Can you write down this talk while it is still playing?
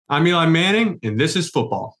I'm Eli Manning, and this is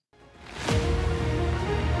football.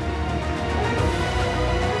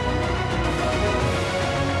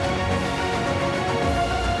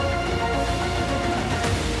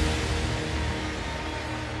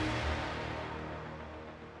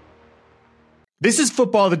 This is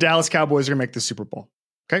football. The Dallas Cowboys are going to make the Super Bowl.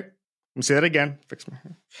 Okay? Let me say that again. Fix my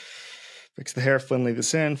hair. Fix the hair. Flynn, leave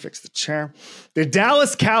this in. Fix the chair. The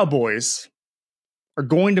Dallas Cowboys are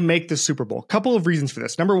going to make the Super Bowl. A couple of reasons for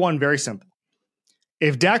this. Number one, very simple.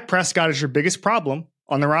 If Dak Prescott is your biggest problem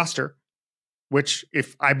on the roster, which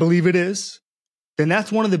if I believe it is, then that's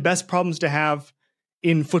one of the best problems to have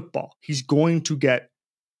in football. He's going to get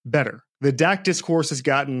better. The Dak discourse has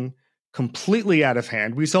gotten completely out of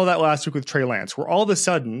hand. We saw that last week with Trey Lance, where all of a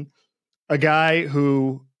sudden a guy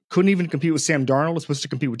who couldn't even compete with Sam Darnold was supposed to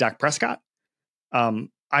compete with Dak Prescott.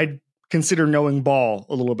 I'd consider knowing ball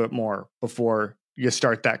a little bit more before you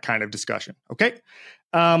start that kind of discussion. Okay.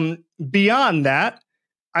 Beyond that,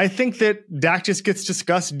 I think that Dak just gets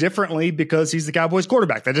discussed differently because he's the Cowboys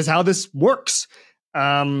quarterback. That is how this works.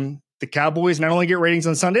 The Cowboys not only get ratings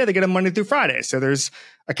on Sunday, they get them Monday through Friday. So there's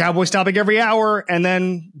a Cowboys topic every hour. And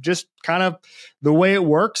then just kind of the way it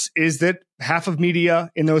works is that half of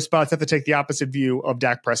media in those spots have to take the opposite view of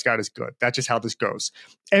Dak Prescott is good. That's just how this goes.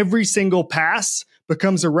 Every single pass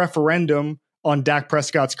becomes a referendum on Dak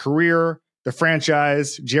Prescott's career, the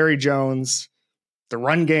franchise, Jerry Jones, the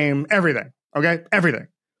run game, everything. Okay? Everything.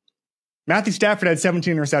 Matthew Stafford had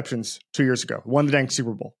 17 interceptions 2 years ago, won the dang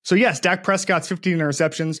Super Bowl. So yes, Dak Prescott's 15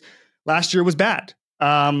 interceptions last year was bad.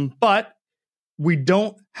 But we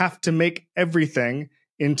don't have to make everything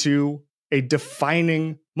into a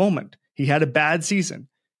defining moment. He had a bad season.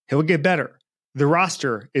 He'll get better. The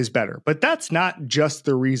roster is better. But that's not just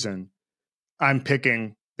the reason I'm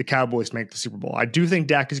picking the Cowboys to make the Super Bowl. I do think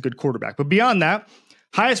Dak is a good quarterback. But beyond that,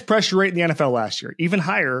 highest pressure rate in the NFL last year, even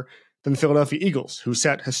higher than the Philadelphia Eagles, who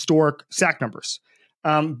set historic sack numbers.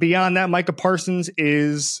 Beyond that, Micah Parsons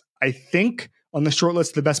is, I think, on the short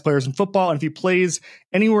list of the best players in football. And if he plays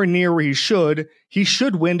anywhere near where he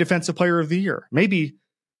should win Defensive Player of the Year. Maybe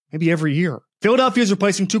every year. Philadelphia is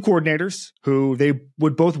replacing two coordinators who they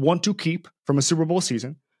would both want to keep from a Super Bowl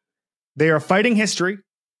season. They are fighting history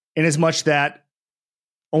in as much that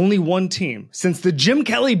only one team since the Jim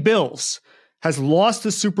Kelly Bills has lost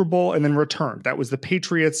the Super Bowl and then returned. That was the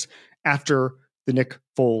Patriots after the Nick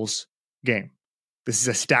Foles game. This is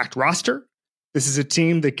a stacked roster. This is a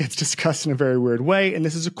team that gets discussed in a very weird way. And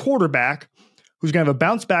this is a quarterback who's going to have a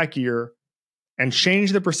bounce back year and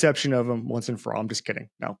change the perception of him once and for all. I'm just kidding.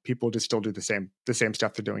 No, people just still do the same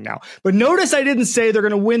stuff they're doing now. But notice I didn't say they're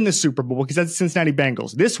going to win the Super Bowl because that's the Cincinnati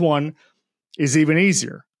Bengals. This one is even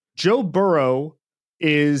easier. Joe Burrow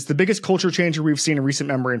is the biggest culture changer we've seen in recent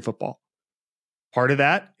memory in football. Part of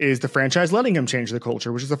that is the franchise letting him change the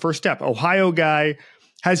culture, which is the first step. Ohio guy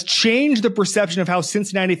has changed the perception of how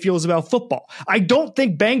Cincinnati feels about football. I don't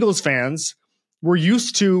think Bengals fans were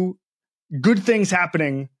used to good things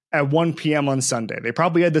happening at 1 p.m. on Sunday. They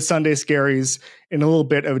probably had the Sunday scaries in a little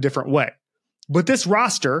bit of a different way. But this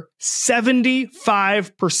roster,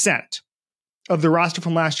 75% of the roster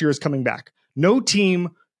from last year is coming back. No team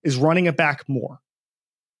is running it back more.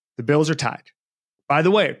 The Bills are tied. By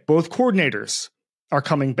the way, both coordinators are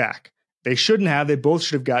coming back. They shouldn't have. They both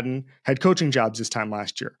should have gotten head coaching jobs this time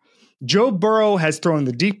last year. Joe Burrow has thrown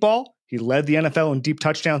the deep ball. He led the NFL in deep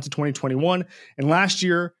touchdowns in 2021. And last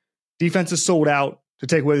year, defenses sold out to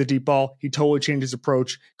take away the deep ball. He totally changed his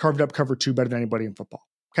approach, carved up cover two better than anybody in football.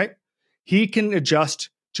 Okay? He can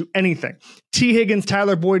adjust to anything. T. Higgins,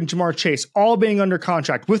 Tyler Boyd, and Jamar Chase all being under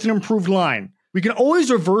contract with an improved line. We can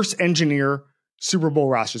always reverse engineer Super Bowl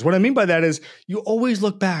rosters. What I mean by that is you always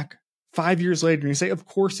look back 5 years later and you say, of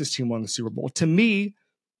course this team won the Super Bowl. To me,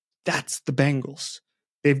 that's the Bengals.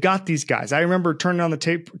 They've got these guys. I remember turning off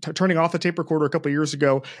the tape recorder a couple of years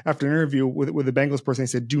ago after an interview with the Bengals person. They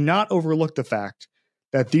said, do not overlook the fact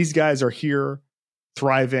that these guys are here,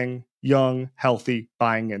 thriving, young, healthy,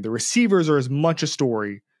 buying in. The receivers are as much a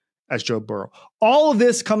story as Joe Burrow. All of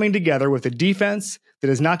this coming together with a defense that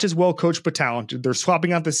is not just well coached but talented. They're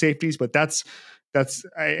swapping out the safeties, but that's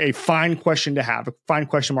a fine question to have, a fine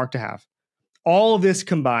question mark to have. All of this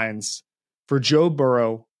combines for Joe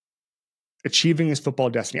Burrow achieving his football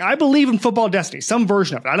destiny. I believe in football destiny, some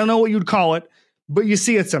version of it. I don't know what you'd call it, but you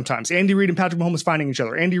see it sometimes. Andy Reid and Patrick Mahomes finding each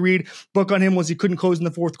other. Andy Reid, book on him was he couldn't close in the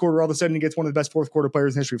fourth quarter. All of a sudden he gets one of the best fourth quarter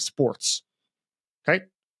players in the history of sports. Okay?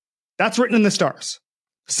 That's written in the stars.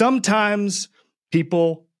 Sometimes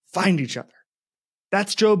people find each other.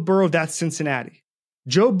 That's Joe Burrow. That's Cincinnati.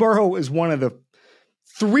 Joe Burrow is one of the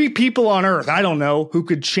 3 people on earth, I don't know, who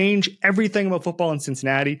could change everything about football in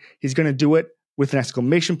Cincinnati. He's going to do it with an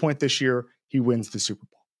exclamation point this year, he wins the Super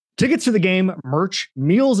Bowl. Tickets to the game, merch,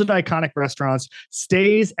 meals at iconic restaurants,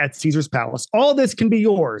 stays at Caesar's Palace. All this can be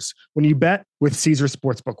yours when you bet with Caesar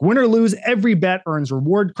Sportsbook. Win or lose, every bet earns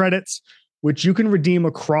reward credits, which you can redeem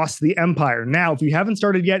across the empire. Now, if you haven't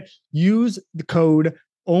started yet, use the code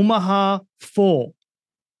OMAHAFULL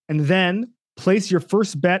and then place your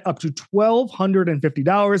first bet up to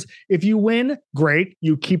 $1,250. If you win, great,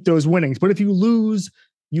 you keep those winnings. But if you lose,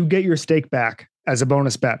 you get your stake back as a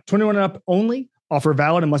bonus bet. 21 and up only. Offer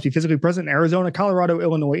valid and must be physically present in Arizona, Colorado,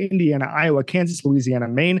 Illinois, Indiana, Iowa, Kansas, Louisiana,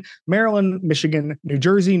 Maine, Maryland, Michigan, New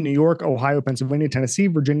Jersey, New York, Ohio, Pennsylvania, Tennessee,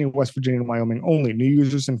 Virginia, West Virginia, and Wyoming only. New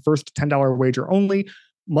users and first $10 wager only.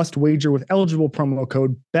 Must wager with eligible promo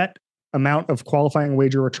code BET. Amount of qualifying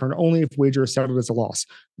wager return only if wager is settled as a loss.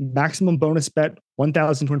 Maximum bonus bet,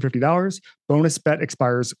 $1,250. Bonus bet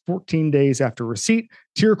expires 14 days after receipt.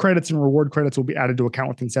 Tier credits and reward credits will be added to account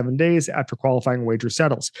within 7 days after qualifying wager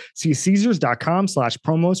settles. See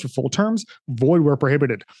Caesars.com/promos for full terms. Void where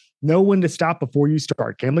prohibited. Know when to stop before you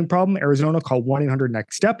start. Gambling problem? Arizona, call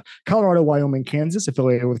 1-800-NEXT-STEP. Colorado, Wyoming, Kansas,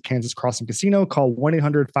 affiliated with Kansas Crossing Casino, call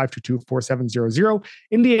 1-800-522-4700.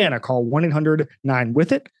 Indiana, call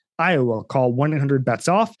 1-800-9-WITH-IT. Iowa, call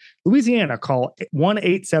 1-800-BETS-OFF. Louisiana, call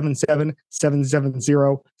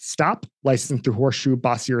 1-877-770-STOP. Licensed through Horseshoe,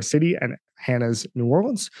 Bossier City, and Hannah's, New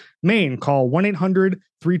Orleans. Maine, call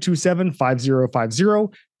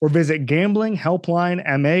 1-800-327-5050 or visit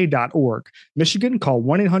gamblinghelplinema.org. Michigan, call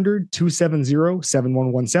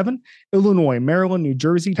 1-800-270-7117. Illinois, Maryland, New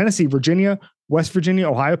Jersey, Tennessee, Virginia, West Virginia,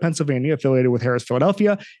 Ohio, Pennsylvania, affiliated with Harris,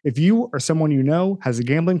 Philadelphia. If you or someone you know has a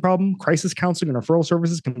gambling problem, crisis counseling and referral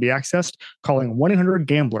services can be accessed calling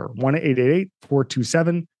 1-800-GAMBLER,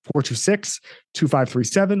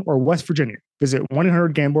 1-888-427-426-2537, or West Virginia. Visit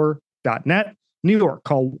 1-800-GAMBLER.net. New York,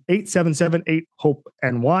 call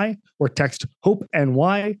 877-8-HOPE-NY or text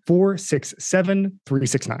HOPE-NY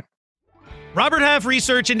 467-369. Robert Half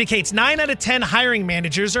research indicates 9 out of 10 hiring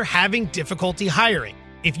managers are having difficulty hiring.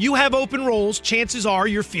 If you have open roles, chances are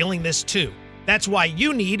you're feeling this too. That's why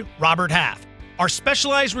you need Robert Half. Our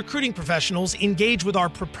specialized recruiting professionals engage with our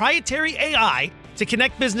proprietary AI to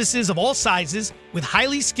connect businesses of all sizes with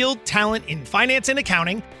highly skilled talent in finance and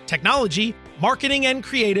accounting, technology, marketing and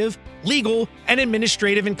creative, legal, and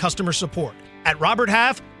administrative and customer support. At Robert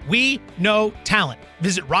Half, we know talent.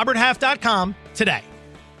 Visit roberthalf.com today.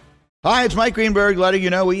 Hi, it's Mike Greenberg letting you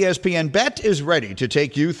know ESPN Bet is ready to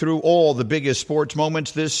take you through all the biggest sports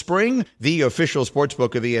moments this spring. The official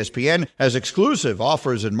sportsbook of ESPN has exclusive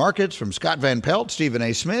offers and markets from Scott Van Pelt, Stephen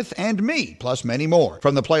A. Smith, and me, plus many more.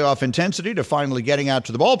 From the playoff intensity to finally getting out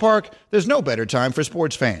to the ballpark, there's no better time for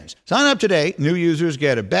sports fans. Sign up today. New users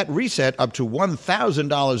get a bet reset up to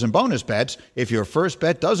 $1,000 in bonus bets if your first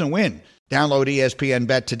bet doesn't win. Download ESPN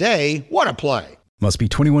Bet today. What a play. Must be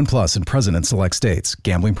 21 plus and present in select states.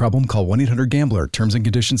 Gambling problem? Call 1-800-GAMBLER. Terms and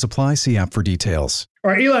conditions apply. See app for details.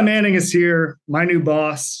 All right, Eli Manning is here, my new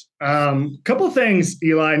boss. Couple of things,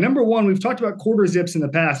 Eli. Number one, we've talked about quarter zips in the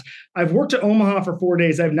past. I've worked at Omaha for 4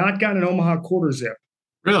 days. I've not gotten an Omaha quarter zip.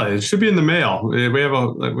 Really? It should be in the mail. We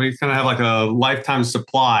kind of have like a lifetime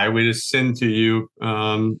supply. We just send to you.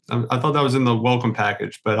 I thought that was in the welcome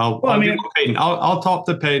package, but I'll talk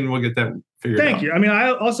to Peyton. We'll get that figured out. Thank you. I mean,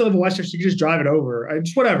 I also live in Westchester. You can just drive it over.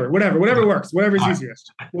 Whatever works. Whatever's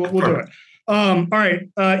easiest. We'll do it. All right.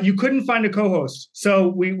 You couldn't find a co-host. So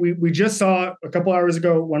we just saw a couple hours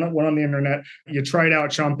ago, one on the internet. You tried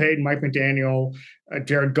out Sean Payton, Mike McDaniel,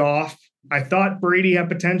 Jared Goff. I thought Brady had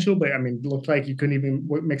potential, but I mean, it looked like you couldn't even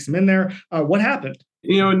mix him in there. What happened?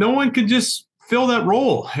 No one could just fill that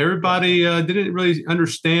role. Everybody didn't really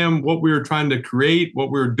understand what we were trying to create,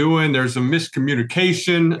 what we were doing. There's some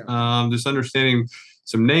miscommunication, just understanding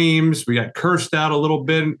some names. We got cursed out a little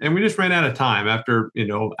bit, and we just ran out of time after,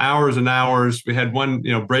 hours and hours. We had one,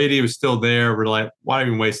 Brady was still there. We're like, why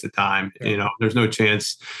even waste the time? There's no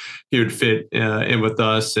chance he would fit in with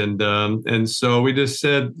us. And so we just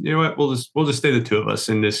said, you know what, we'll just stay the two of us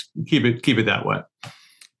and just keep it that way.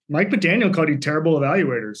 Mike McDaniel called you terrible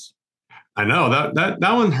evaluators. I know that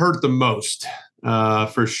one hurt the most,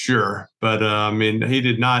 for sure. But he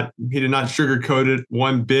did not sugarcoat it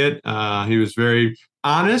one bit. He was very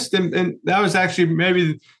honest, and that was actually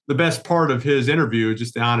maybe the best part of his interview,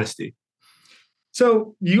 just the honesty.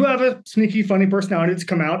 So you have a sneaky, funny personality that's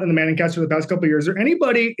come out in the Manning cast for the past couple of years. Is there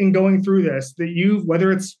anybody in going through this that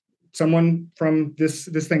whether it's someone from this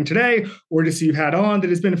thing today, or to see you had on that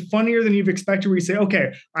has been funnier than you've expected, where you say,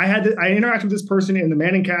 okay, I interacted with this person in the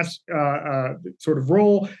Manning cast sort of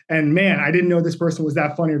role, and man, I didn't know this person was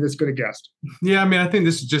that funny or this good a guest. Yeah, I mean, I think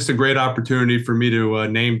this is just a great opportunity for me to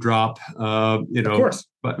name drop, Of course.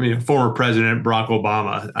 But former President Barack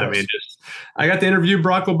Obama. I mean, I got to interview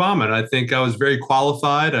Barack Obama, and I think I was very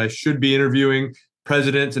qualified. I should be interviewing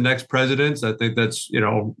presidents and ex-presidents. I think that's,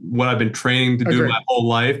 what I've been training to do my whole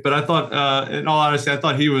life. But I thought, in all honesty, I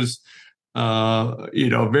thought he was,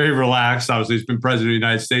 very relaxed. Obviously, he's been president of the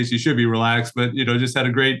United States. He should be relaxed, but, just had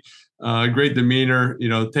a great demeanor,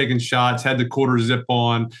 taking shots, had the quarter zip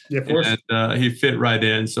on, of course. And he fit right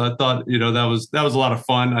in. So I thought, that was a lot of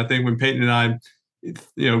fun. I think when Peyton and I,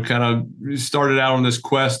 kind of started out on this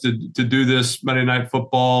quest to do this Monday Night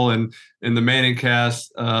Football and the Manning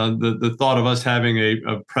cast, the thought of us having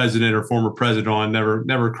a president or former president on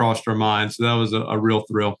never crossed our mind. So that was a real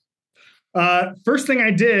thrill. First thing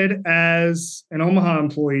I did as an Omaha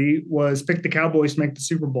employee was pick the Cowboys to make the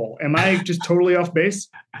Super Bowl. Am I just totally off base?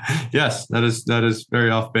 Yes, that is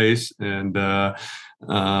very off base, and that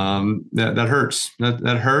hurts.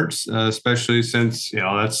 That hurts, especially since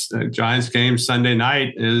that's Giants game Sunday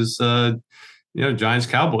night is Giants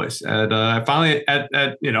Cowboys at finally at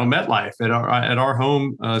MetLife at our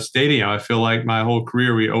home stadium. I feel like my whole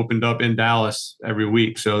career we opened up in Dallas every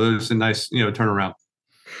week, so there's a nice turnaround.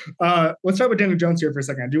 Let's start with Daniel Jones here for a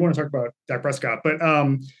second. I do want to talk about Dak Prescott, but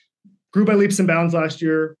grew by leaps and bounds last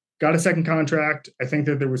year, got a second contract. I think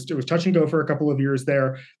that it was touch and go for a couple of years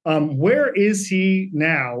there. Where is he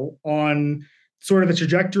now on sort of the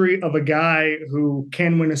trajectory of a guy who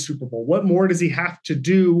can win a Super Bowl? What more does he have to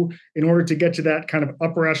do in order to get to that kind of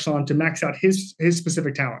upper echelon to max out his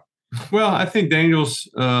specific talent? Well, I think Daniel's,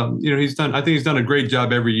 he's done a great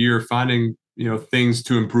job every year finding things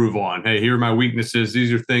to improve on. Hey, here are my weaknesses.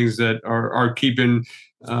 These are things that are keeping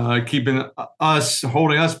us,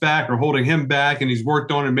 holding us back or holding him back. And he's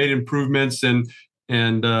worked on and made improvements and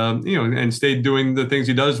stayed doing the things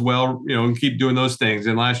he does well, and keep doing those things.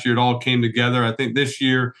 And last year it all came together. I think this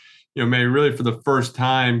year, maybe really for the first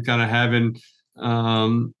time kind of having,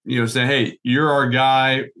 say, hey, you're our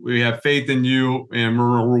guy. We have faith in you and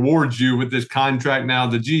we'll reward you with this contract. Now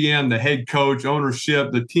the GM, the head coach,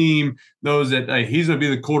 ownership, the team knows that he's going to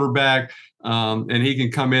be the quarterback and he can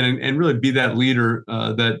come in and really be that leader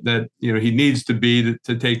that he needs to be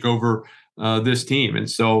to take over this team. And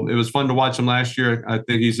so it was fun to watch him last year. I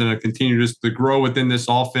think he's going to continue just to grow within this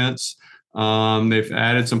offense. They've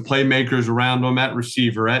added some playmakers around him at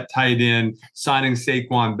receiver, at tight end, signing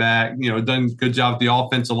Saquon back, done a good job with the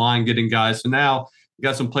offensive line, getting guys. So now you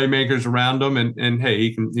got some playmakers around him and hey,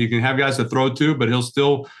 he can have guys to throw to, but he'll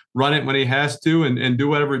still run it when he has to and do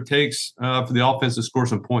whatever it takes for the offense to score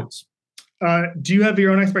some points. Do you have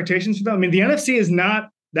your own expectations for them? I mean, the NFC is not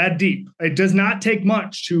that deep. It does not take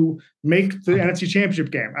much to make the NFC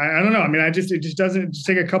Championship game. I don't know. I mean, it just doesn't just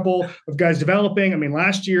take a couple of guys developing. I mean,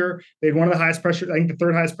 last year they had one of the highest pressure, I think the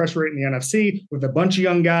third highest pressure rate in the NFC with a bunch of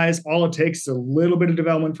young guys. All it takes is a little bit of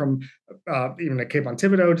development from even a Kayvon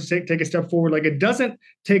Thibodeau to take a step forward. Like, it doesn't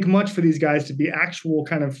take much for these guys to be actual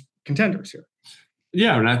kind of contenders here.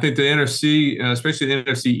 Yeah, and I think the NFC, especially the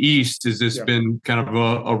NFC East, has just been kind of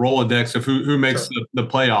a Rolodex of who makes the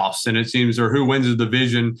playoffs, and it seems, or who wins the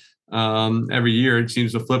division every year. It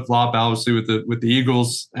seems to flip flop. Obviously, with the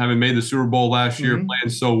Eagles having made the Super Bowl last year,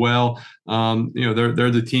 playing so well, they're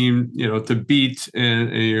the team to beat,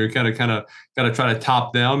 and you're kind of got to try to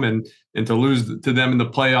top them, and to lose to them in the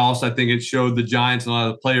playoffs. I think it showed the Giants and a lot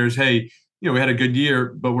of the players, hey, we had a good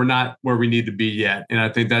year, but we're not where we need to be yet. And I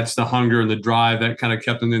think that's the hunger and the drive that kind of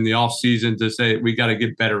kept them in the offseason to say, we got to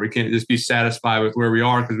get better. We can't just be satisfied with where we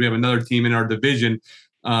are because we have another team in our division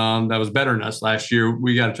that was better than us last year.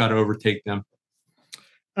 We got to try to overtake them.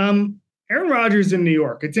 Aaron Rodgers in New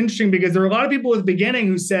York. It's interesting because there were a lot of people at the beginning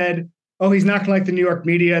who said, oh, he's not going to like the New York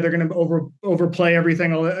media. They're going to overplay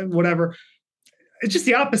everything, whatever. It's just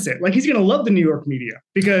the opposite. Like, he's going to love the New York media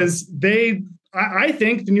because I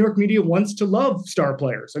think the New York media wants to love star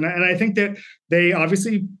players. And I think that they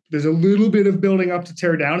obviously, there's a little bit of building up to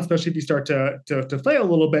tear down, especially if you start to fail a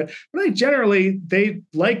little bit. But I think generally they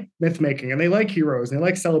like myth making and they like heroes and they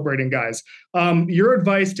like celebrating guys. Your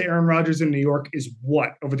advice to Aaron Rodgers in New York is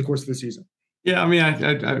what over the course of the season? Yeah, I mean, I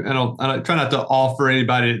try not to offer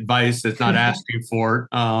anybody advice that's not asking for it.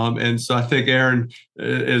 And so I think Aaron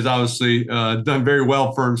is obviously done very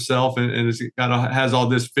well for himself and has all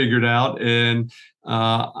this figured out. And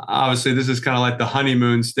obviously, this is kind of like the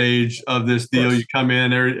honeymoon stage of this deal. You come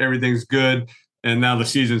in, everything's good, and now the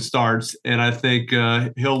season starts. And I think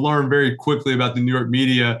he'll learn very quickly about the New York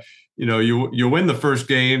media. you win the first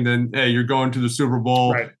game, then hey, you're going to the Super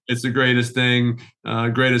Bowl. Right. It's the greatest thing,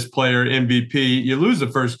 greatest player, MVP. You lose the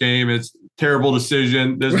first game, it's terrible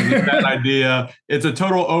decision. This is a bad idea. It's a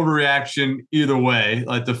total overreaction either way,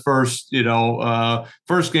 like the first game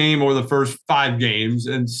or the first 5 games.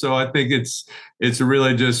 And so I think it's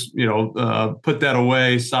really just, put that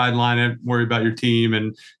away, sideline it, worry about your team,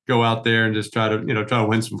 and go out there and just try to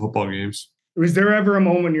win some football games. Was there ever a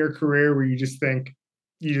moment in your career where you just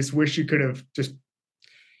wish you could have just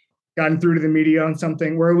gotten through to the media on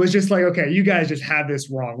something, where it was just like, okay, you guys just have this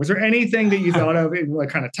wrong? Was there anything that you thought of in like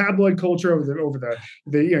kind of tabloid culture over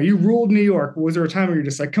the you ruled New York? Was there a time where you're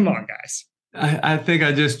just like, come on, guys? I think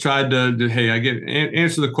I just tried to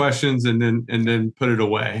answer the questions and then put it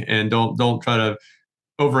away, and don't try to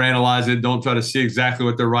overanalyze it. Don't try to see exactly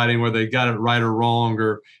what they're writing, whether they got it right or wrong,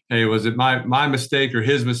 or hey, was it my mistake or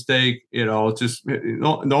his mistake? It's just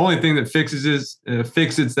the only thing that fixes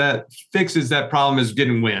that problem is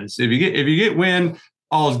getting wins. If you get win,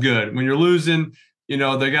 all's good. When you're losing, they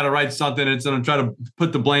got to write something. It's going to try to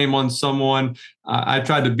put the blame on someone. I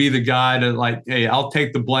tried to be the guy to like, hey, I'll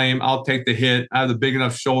take the blame. I'll take the hit. I have the big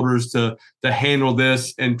enough shoulders to handle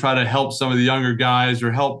this and try to help some of the younger guys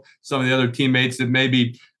or help some of the other teammates that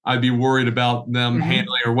maybe I'd be worried about them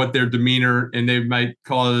handling or what their demeanor, and they might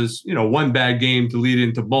cause, one bad game to lead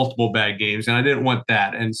into multiple bad games. And I didn't want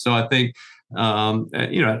that. And so I think,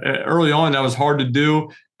 early on that was hard to do.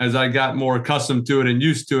 As I got more accustomed to it and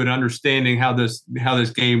used to it, understanding how this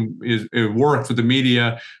game it works with the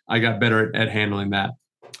media, I got better at handling that.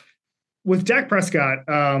 With Dak Prescott,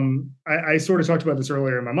 I sort of talked about this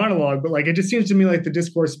earlier in my monologue, but like it just seems to me like the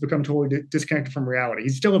discourse has become totally disconnected from reality.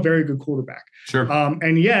 He's still a very good quarterback, sure,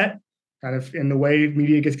 and yet, kind of in the way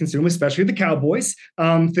media gets consumed, especially the Cowboys,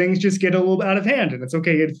 things just get a little out of hand. And it's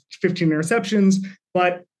okay, he had 15 interceptions,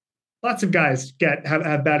 but lots of guys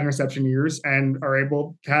have bad interception years and are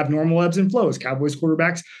able to have normal ebbs and flows. Cowboys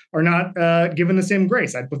quarterbacks are not given the same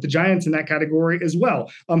grace. I'd put the Giants in that category as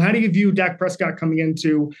well. How do you view Dak Prescott coming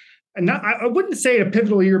into, and I wouldn't say a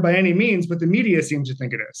pivotal year by any means, but the media seems to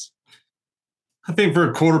think it is? I think for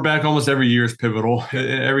a quarterback, almost every year is pivotal.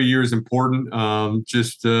 Every year is important. And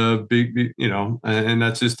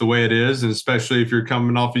that's just the way it is. And especially if you're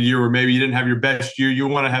coming off a year where maybe you didn't have your best year, you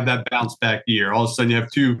want to have that bounce back year. All of a sudden, you have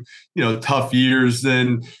 2, tough years.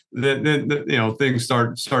 Then things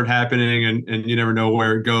start happening, and you never know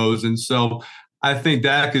where it goes. And so, I think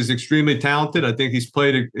Dak is extremely talented. I think he's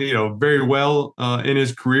played, very well in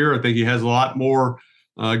his career. I think he has a lot more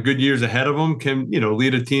good years ahead of him. Can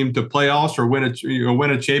lead a team to playoffs or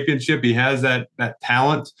win a championship. He has that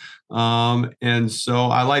talent, and so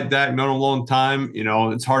I like Dak. Known him a long time.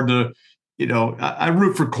 It's hard to. I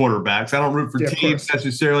root for quarterbacks. I don't root for teams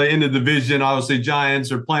necessarily in the division. Obviously,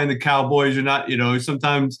 Giants are playing the Cowboys. You're not,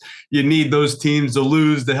 sometimes you need those teams to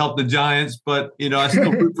lose to help the Giants. But, I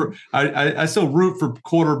still root for I still root for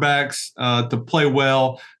quarterbacks to play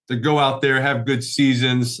well, to go out there, have good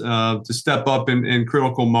seasons, to step up in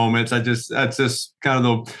critical moments. That's just kind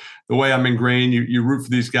of the way I'm ingrained. You root for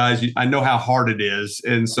these guys. I know how hard it is.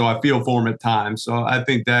 And so I feel for them at times. So I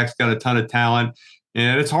think Dak's got a ton of talent.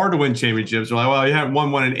 And it's hard to win championships. They're like, well, you haven't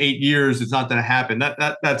won one in 8 years. It's not going to happen.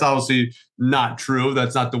 That's obviously not true.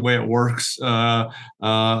 That's not the way it works. I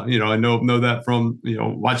know that from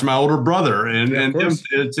watching my older brother, and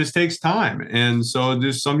it just takes time. And so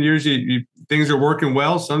just some years things are working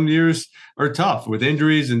well. Some years are tough with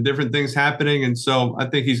injuries and different things happening. And so I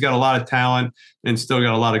think he's got a lot of talent and still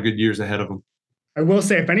got a lot of good years ahead of him. I will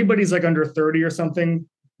say, if anybody's like under 30 or something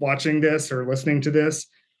watching this or listening to this,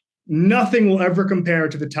 nothing will ever compare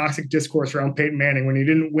to the toxic discourse around Peyton Manning when he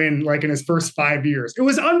didn't win like in his first 5 years. It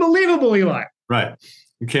was unbelievable, Eli. Right.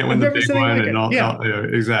 You can't win the big one. Like and all,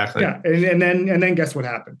 exactly. Yeah. And then guess what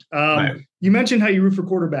happened? Right. You mentioned how you root for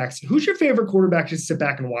quarterbacks. Who's your favorite quarterback to sit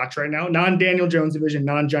back and watch right now? Non-Daniel Jones division,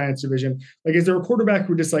 non-Giants division. Like, is there a quarterback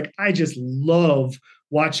who just like, I just love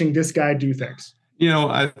watching this guy do things?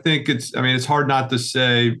 I think it's hard not to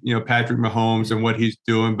say, Patrick Mahomes and what he's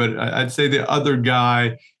doing, but I'd say the other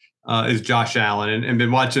guy is Josh Allen, and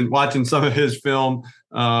been watching some of his film.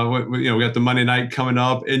 We got the Monday night coming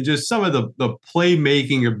up, and just some of the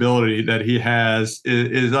playmaking ability that he has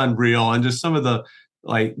is unreal, and just some of the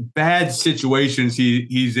like bad situations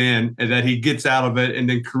he's in, and that he gets out of it and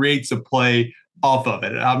then creates a play off of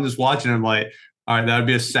it. And I'm just watching him like, all right, that'd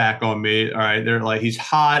be a sack on me. All right, they're like, he's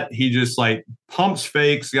hot. He just like pumps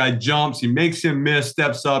fakes. The guy jumps. He makes him miss,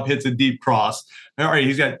 steps up, hits a deep cross. All right,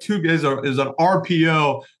 he's got two guys. There's an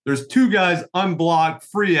RPO. There's 2 guys unblocked,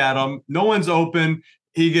 free at him. No one's open.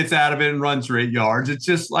 he gets out of it and runs for 8 yards. It's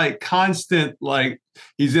just like constant, like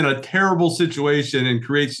he's in a terrible situation and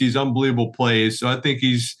creates these unbelievable plays. So I think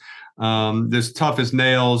he's this tough as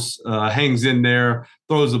nails, hangs in there,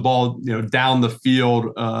 throws the ball, down the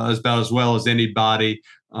field about as well as anybody.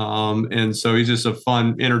 And so he's just a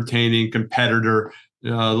fun, entertaining competitor.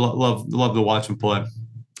 Love to watch him play.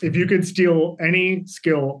 If you could steal any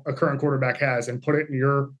skill a current quarterback has and put it in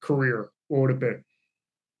your career, what would it be?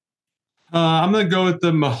 I'm going to go with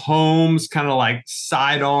the Mahomes kind of like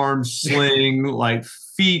sidearm sling, like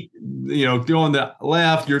feet, throwing the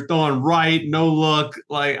left, you're throwing right, no look.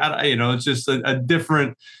 Like, it's just a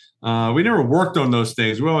different we never worked on those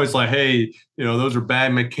things. We're always like, hey, those are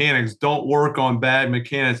bad mechanics. Don't work on bad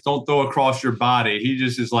mechanics. Don't throw across your body. He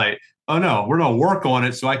just is like, oh, no, we're going to work on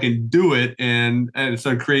it so I can do it and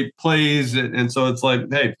so create plays. And so it's like,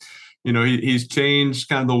 hey, he's changed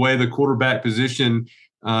kind of the way the quarterback position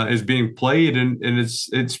is being played, and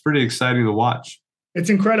it's pretty exciting to watch.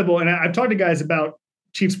 It's incredible. And I've talked to guys about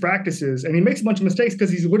Chiefs practices, and he makes a bunch of mistakes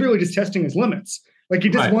because he's literally just testing his limits. Like he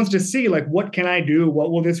just wants to see, like, what can I do?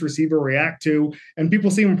 What will this receiver react to? And people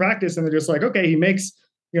see him practice and they're just like, okay, he makes,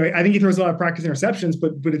 I think he throws a lot of practice interceptions,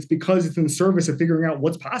 but it's because it's in service of figuring out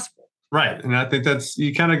what's possible. Right. And I think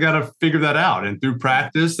you kind of got to figure that out. And through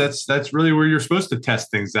practice, that's really where you're supposed to test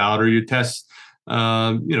things out, or you test,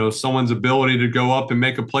 someone's ability to go up and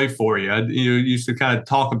make a play for you. You used to kind of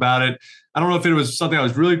talk about it. I don't know if it was something I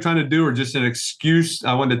was really trying to do or just an excuse.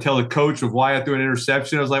 I wanted to tell the coach of why I threw an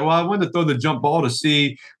interception. I was like, well, I wanted to throw the jump ball to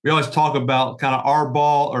see. We always talk about kind of our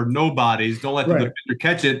ball or nobody's. Don't let the defender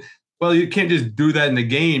catch it. Well, you can't just do that in the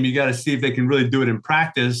game. You got to see if they can really do it in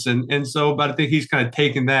practice. And so, but I think he's kind of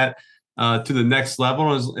taken that to the next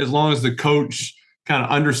level. As long as the coach kind of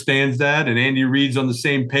understands that and Andy Reid's on the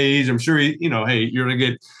same page, I'm sure hey, you're going to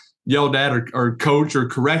get yelled at or coached or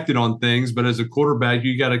corrected on things. But as a quarterback,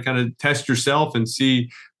 you got to kind of test yourself and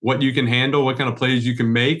see what you can handle, what kind of plays you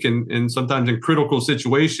can make. And sometimes in critical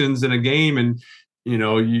situations in a game, and you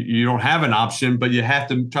don't have an option, but you have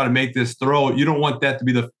to try to make this throw. You don't want that to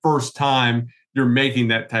be the first time you're making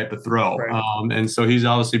that type of throw. Right. And so he's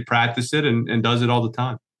obviously practiced it and does it all the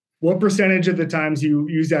time. What percentage of the times you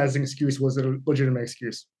used that as an excuse was it a legitimate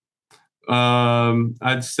excuse?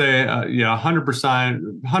 I'd say,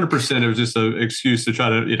 100%. 100%. It was just an excuse to try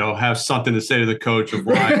to, have something to say to the coach of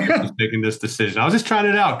why I was making this decision. I was just trying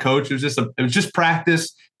it out, coach. It was just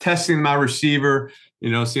practice, testing my receiver,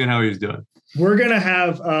 seeing how he was doing. We're going to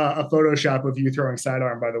have a Photoshop of you throwing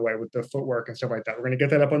sidearm, by the way, with the footwork and stuff like that. We're going to get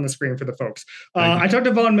that up on the screen for the folks. I talked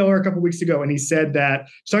to Von Miller a couple weeks ago, and he said that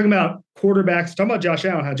he's talking about quarterbacks, talking about Josh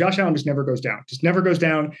Allen, how Josh Allen just never goes down.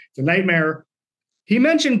 It's a nightmare. He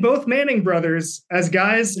mentioned both Manning brothers as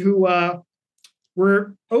guys who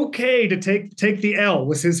were okay to take the L,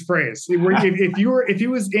 was his phrase. If he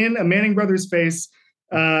was in a Manning brothers face,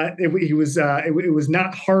 it was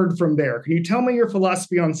not hard from there. Can you tell me your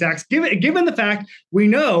philosophy on sacks? Given the fact we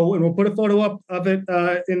know, and we'll put a photo up of it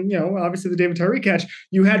in obviously the David Tyree catch,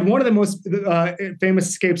 you had one of the most famous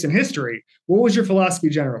escapes in history. What was your philosophy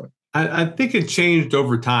generally? I think it changed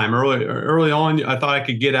over time. Early on, I thought I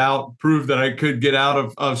could get out, prove that I could get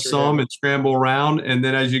out of some and scramble around. And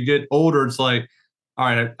then as you get older, it's like, all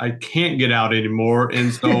right, I can't get out anymore.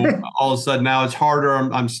 And so all of a sudden now it's harder.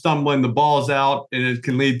 I'm stumbling, the ball's out, and it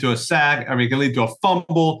can lead to a sack. it can lead to a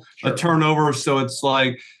fumble, a turnover. So it's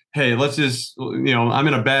like, hey, let's just, I'm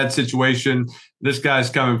in a bad situation. This guy's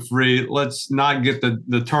coming free. Let's not get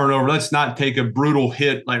the turnover. Let's not take a brutal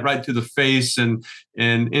hit like right to the face and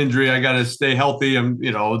injury. I got to stay healthy.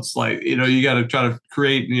 It's like, you got to try to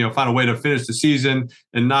create, find a way to finish the season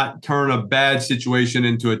and not turn a bad situation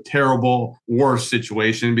into a terrible, worse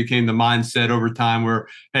situation. It became the mindset over time where,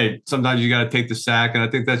 hey, sometimes you got to take the sack. And I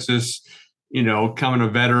think that's just, becoming a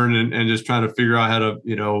veteran and just trying to figure out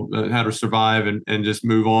how to survive and just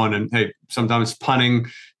move on. And hey, sometimes punting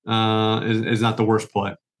is not the worst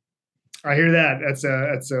play. I hear that. That's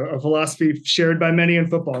a philosophy shared by many in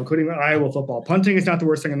football, including Iowa football. Punting is not the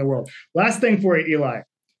worst thing in the world. Last thing for you, Eli,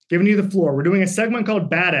 giving you the floor. We're doing a segment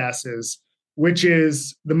called Badasses, which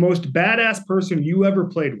is the most badass person you ever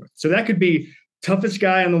played with. So that could be toughest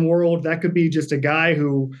guy in the world. That could be just a guy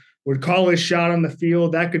who would call his shot on the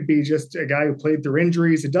field. That could be just a guy who played through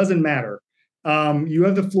injuries. It doesn't matter. You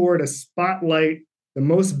have the floor to spotlight the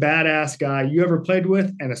most badass guy you ever played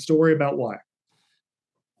with and a story about why.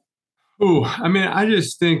 I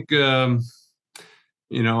just think, this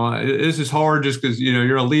is hard just because, you're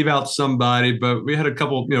going to leave out somebody, but we had a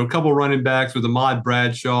couple running backs with Ahmad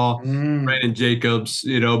Bradshaw, Brandon Jacobs,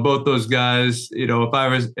 both those guys, if I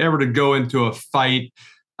was ever to go into a fight,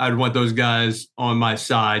 I'd want those guys on my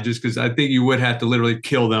side just because I think you would have to literally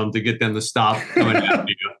kill them to get them to stop coming after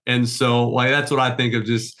you. And so, like, that's what I think of,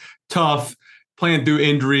 just tough, playing through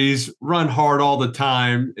injuries, run hard all the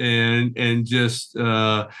time, and just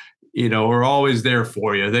are always there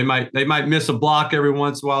for you. They might miss a block every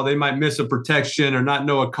once in a while. They might miss a protection or not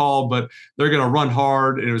know a call, but they're going to run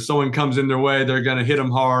hard. And if someone comes in their way, they're going to hit them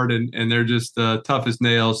hard, and they're just tough as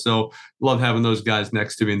nails. So love having those guys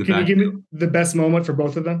next to me in the back. Can you give me the best moment for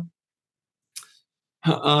both of them?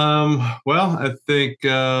 Well, I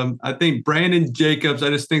think Brandon Jacobs. I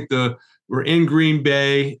just think we're in Green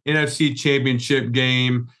Bay, NFC Championship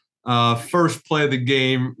game. First play of the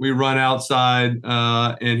game, we run outside,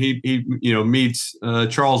 and he meets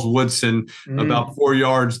Charles Woodson about 4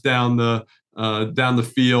 yards down the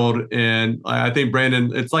field, and I think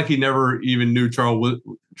Brandon, it's like he never even knew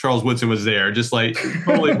Charles Woodson was there. Just like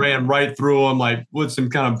totally ran right through him. Like Woodson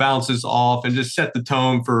kind of bounces off and just set the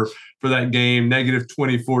tone for that game. Negative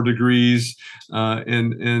 24 degrees in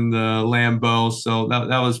the Lambeau. So that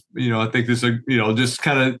was, I think this, just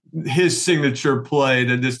kind of his signature play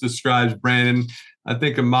that just describes Brandon. I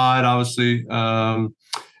think Ahmad, obviously,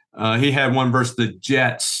 he had one versus the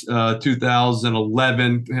Jets,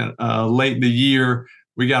 2011, late in the year.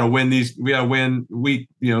 We got to win these. We got to win week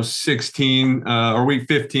 16 or week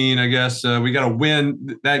 15, I guess. We got to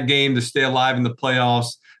win that game to stay alive in the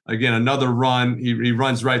playoffs. Again, another run. He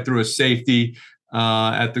runs right through a safety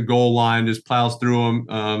at the goal line, just plows through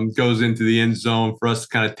him, goes into the end zone for us to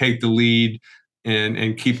kind of take the lead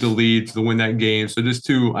and keep the lead to win that game. So just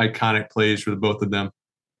two iconic plays for the both of them.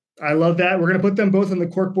 I love that. We're going to put them both on the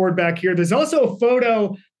cork board back here. There's also a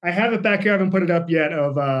photo. I have it back here. I haven't put it up yet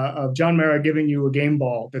of John Mara giving you a game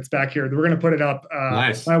ball that's back here. We're going to put it up.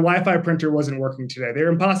 Nice. My Wi-Fi printer wasn't working today. They're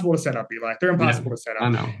impossible to set up, Eli. They're impossible to set up. I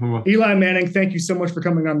know. Eli Manning, thank you so much for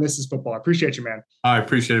coming on This Is Football. I appreciate you, man. I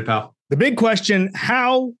appreciate it, pal. The big question,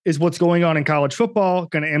 how is what's going on in college football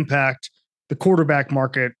going to impact the quarterback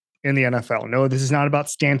market in the NFL? No, this is not about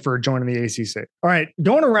Stanford joining the ACC. All right,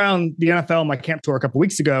 going around the NFL, my camp tour a couple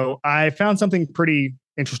weeks ago, I found something pretty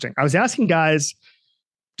interesting. I was asking guys,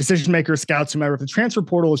 decision makers, scouts, whomever, if the transfer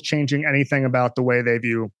portal is changing anything about the way they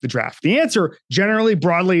view the draft. The answer generally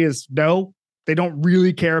broadly is no. They don't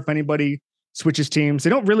really care if anybody switches teams. They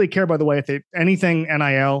don't really care, by the way, if anything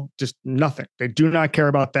NIL, just nothing. They do not care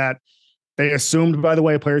about that. They assumed, by the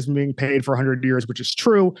way, players been being paid for 100 years, which is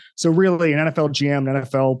true. So really, an NFL GM, an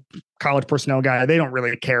NFL college personnel guy, they don't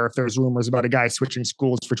really care if there's rumors about a guy switching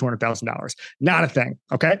schools for $200,000. Not a thing,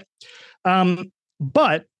 okay?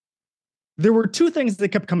 But there were two things that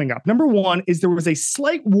kept coming up. Number one is there was a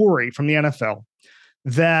slight worry from the NFL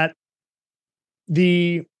that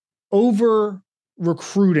the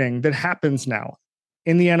over-recruiting that happens now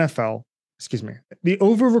in the NFL, the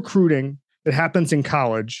over-recruiting that happens in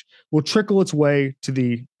college will trickle its way to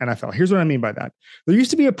the NFL. Here's what I mean by that. There used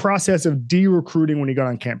to be a process of de-recruiting when you got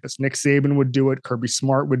on campus. Nick Saban would do it. Kirby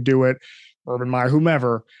Smart would do it. Urban Meyer,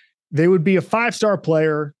 whomever. They would be a 5-star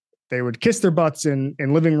player. They would kiss their butts in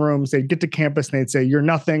living rooms. They'd get to campus and they'd say, you're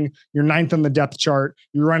nothing. You're 9th on the depth chart.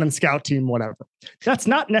 You're running scout team, whatever. That's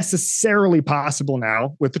not necessarily possible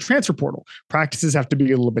now with the transfer portal. Practices have to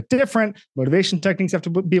be a little bit different. Motivation techniques have to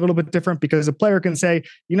be a little bit different because a player can say,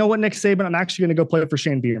 you know what, Nick Saban, I'm actually going to go play for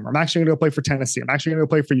Shane Beamer. I'm actually going to go play for Tennessee. I'm actually going to go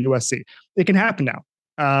play for USC. It can happen now.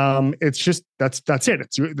 It's just, that's it.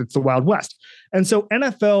 It's the Wild West. And so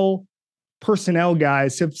NFL personnel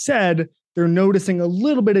guys have said, they're noticing a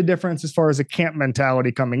little bit of difference as far as a camp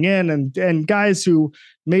mentality coming in, and guys who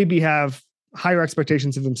maybe have higher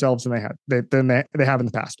expectations of themselves than they have in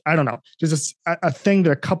the past. I don't know. Just a thing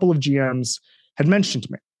that a couple of GMs had mentioned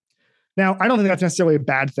to me. Now, I don't think that's necessarily a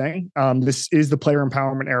bad thing. This is the player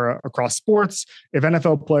empowerment era across sports. If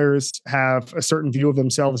NFL players have a certain view of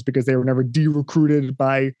themselves because they were never de-recruited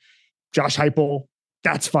by Josh Heupel,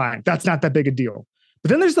 that's fine. That's not that big a deal. But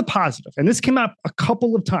then there's the positive, and this came up a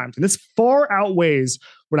couple of times, and this far outweighs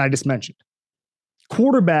what I just mentioned.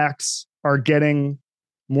 Quarterbacks are getting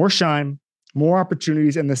more shine, more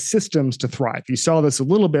opportunities, and the systems to thrive. You saw this a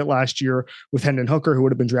little bit last year with Hendon Hooker, who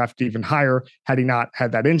would have been drafted even higher had he not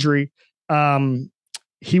had that injury.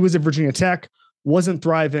 He was at Virginia Tech, wasn't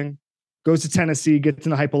thriving, goes to Tennessee, gets in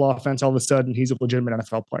the Heupel offense. All of a sudden, he's a legitimate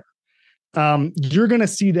NFL player. You're going to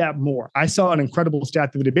see that more. I saw an incredible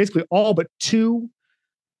stat the other day. Basically, all but 2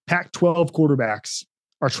 Pac-12 quarterbacks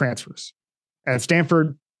are transfers, and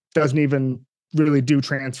Stanford doesn't even really do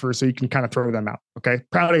transfers, so you can kind of throw them out. Okay.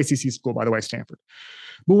 Proud ACC school, by the way, Stanford.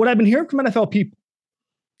 But what I've been hearing from NFL people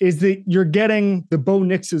is that you're getting the Bo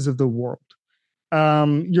Nixes of the world.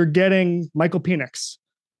 You're getting Michael Penix,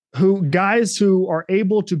 guys who are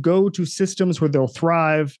able to go to systems where they'll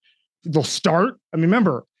thrive, they'll start. I mean,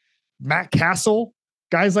 remember Matt Castle,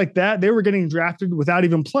 guys like that, they were getting drafted without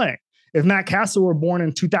even playing. If Matt Castle were born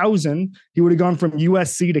in 2000, he would have gone from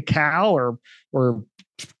USC to Cal or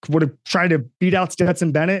would have tried to beat out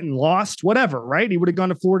Stetson Bennett and lost, whatever, right? He would have gone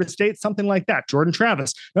to Florida State, something like that. Jordan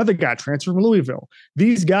Travis, another guy transferred from Louisville.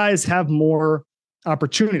 These guys have more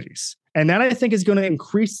opportunities. And that I think is going to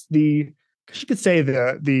increase you could say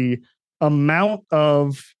the amount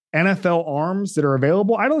of NFL arms that are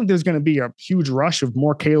available. I don't think there's going to be a huge rush of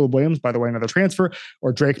more Caleb Williams, by the way, another transfer,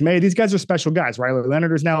 or Drake May. These guys are special guys. Riley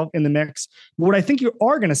Leonard is now in the mix. But what I think you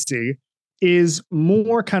are going to see is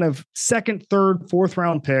more kind of second, third, fourth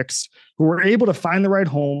round picks who are able to find the right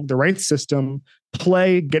home, the right system,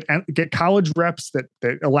 play, get college reps that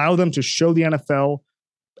allow them to show the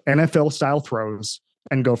NFL style throws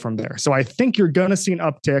and go from there. So I think you're going to see an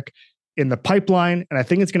uptick in the pipeline, and I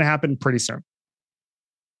think it's going to happen pretty soon.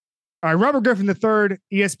 All right, Robert Griffin III,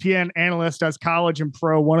 ESPN analyst, does college and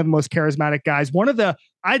pro, one of the most charismatic guys. One of the,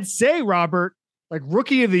 I'd say, Robert, like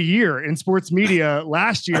rookie of the year in sports media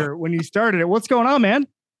last year when you started it. What's going on, man?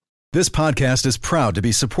 This podcast is proud to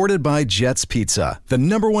be supported by Jets Pizza, the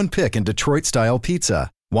 #1 pick in Detroit-style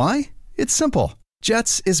pizza. Why? It's simple.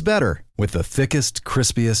 Jets is better. With the thickest,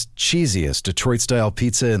 crispiest, cheesiest Detroit-style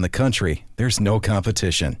pizza in the country, there's no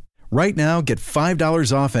competition. Right now, get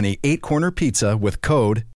 $5 off any 8-corner pizza with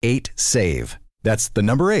code 8SAVE. That's the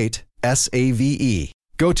number 8, SAVE.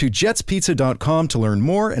 Go to jetspizza.com to learn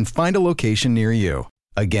more and find a location near you.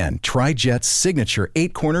 Again, try Jet's signature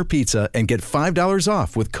 8-corner pizza and get $5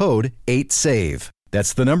 off with code 8SAVE.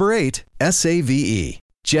 That's the number 8, SAVE.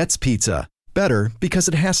 Jet's Pizza. Better because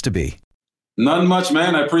it has to be. None much,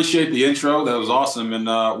 man. I appreciate the intro. That was awesome. And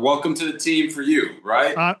welcome to the team for you,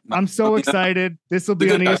 right? I'm so excited. This will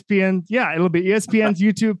be on ESPN. Yeah, it'll be ESPN's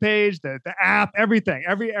YouTube page, the app, everything.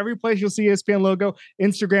 Every place you'll see ESPN logo,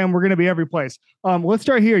 Instagram, we're going to be every place. Let's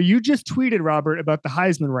start here. You just tweeted, Robert, about the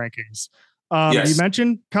Heisman rankings. Yes. You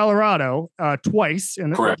mentioned Colorado twice,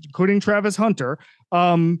 including Travis Hunter.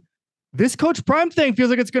 This Coach Prime thing feels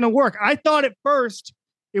like it's going to work. I thought at first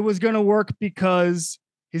it was going to work because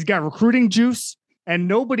he's got recruiting juice and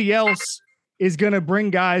nobody else is going to bring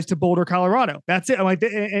guys to Boulder, Colorado. That's it. I'm like,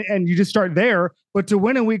 and you just start there. But to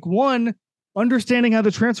win in week 1, understanding how the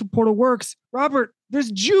transfer portal works, Robert, there's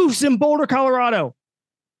juice in Boulder, Colorado.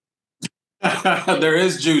 There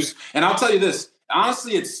is juice. And I'll tell you this.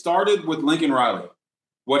 Honestly, it started with Lincoln Riley.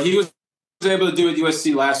 What he was able to do at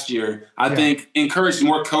USC last year, I think, encouraged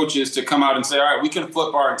more coaches to come out and say, all right, we can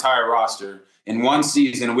flip our entire roster in one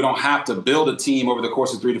season, and we don't have to build a team over the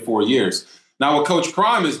course of 3 to 4 years. Now, what Coach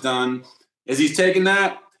Prime has done is he's taken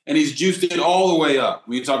that and he's juiced it all the way up.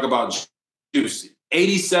 When you talk about juice,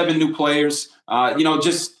 87 new players,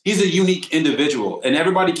 he's a unique individual. And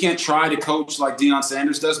everybody can't try to coach like Deion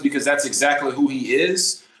Sanders does because that's exactly who he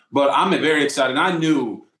is. But I'm very excited. I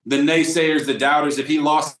knew the naysayers, the doubters, if he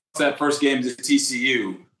lost that first game to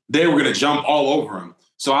TCU, they were going to jump all over him.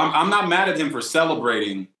 So I'm not mad at him for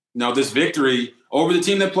celebrating this victory over the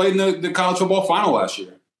team that played in the college football final last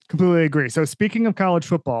year. Completely agree. So speaking of college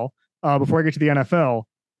football, before I get to the NFL,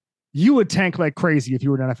 you would tank like crazy if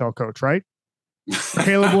you were an NFL coach, right? For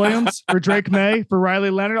Caleb Williams, for Drake May, for Riley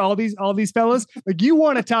Leonard, all these fellas. Like, you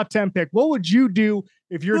want a top 10 pick. What would you do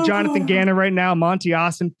if you're Jonathan Gannon right now, Monty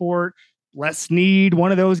Ossenfort, Les Snead,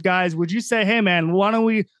 one of those guys? Would you say, hey man, why don't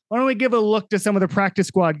we give a look to some of the practice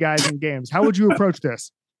squad guys in games? How would you approach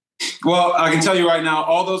this? Well, I can tell you right now,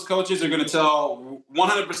 all those coaches are going to tell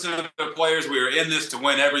 100% of their players we are in this to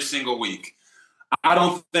win every single week. I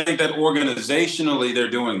don't think that organizationally they're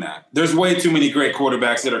doing that. There's way too many great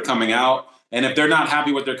quarterbacks that are coming out. And if they're not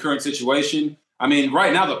happy with their current situation, I mean,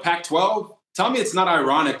 right now, the Pac-12, tell me it's not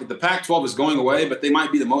ironic that the Pac-12 is going away, but they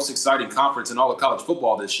might be the most exciting conference in all of college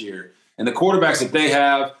football this year. And the quarterbacks that they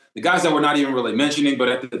have, the guys that we're not even really mentioning, but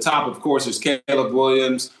at the top, of course, there's Caleb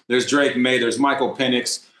Williams, there's Drake May, there's Michael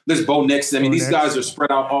Penix, there's Bo Nix. I mean, these guys are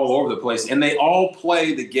spread out all over the place, and they all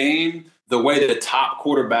play the game the way that the top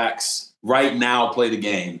quarterbacks right now play the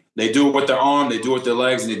game. They do it with their arm, they do it with their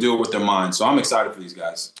legs, and they do it with their mind. So I'm excited for these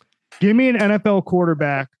guys. Give me an NFL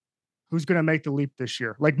quarterback who's going to make the leap this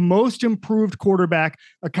year. Like, most improved quarterback,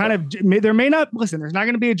 there's not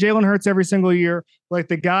going to be a Jalen Hurts every single year. Like,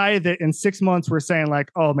 the guy that in 6 months we're saying like,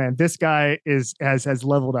 oh man, this guy has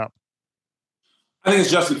leveled up. I think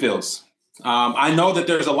it's Justin Fields. I know that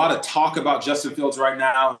there's a lot of talk about Justin Fields right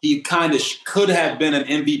now. He kind of could have been an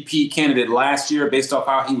MVP candidate last year based off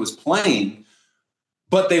how he was playing,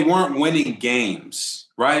 but they weren't winning games.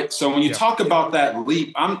 right? So when you talk about that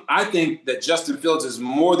leap, I think that Justin Fields is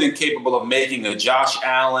more than capable of making a Josh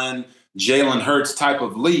Allen, Jalen Hurts type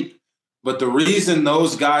of leap. But the reason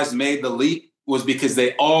those guys made the leap was because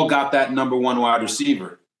they all got that number one wide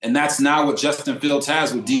receiver. And that's now what Justin Fields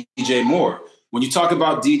has with DJ Moore. When you talk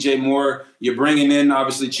about DJ Moore, you're bringing in,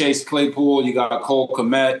 obviously, Chase Claypool. You got Cole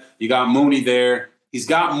Kmet. You got Mooney there. He's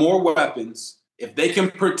got more weapons. If they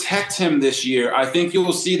can protect him this year, I think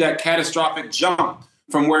you'll see that catastrophic jump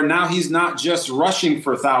from where now he's not just rushing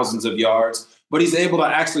for thousands of yards, but he's able to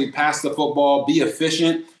actually pass the football, be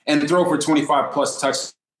efficient, and throw for 25-plus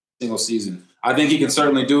touchdowns single season. I think he can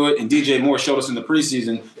certainly do it, and DJ Moore showed us in the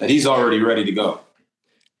preseason that he's already ready to go.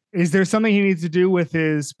 Is there something he needs to do with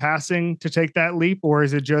his passing to take that leap, or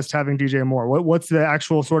is it just having DJ Moore? What's the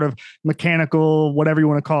actual sort of mechanical, whatever you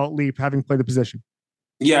want to call it, leap, having played the position?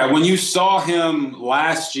 Yeah, when you saw him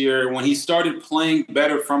last year, when he started playing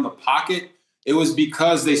better from the pocket, it was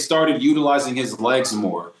because they started utilizing his legs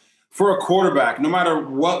more. For a quarterback, no matter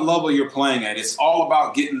what level you're playing at, it's all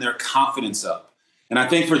about getting their confidence up. And I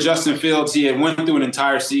think for Justin Fields, he had went through an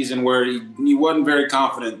entire season where he wasn't very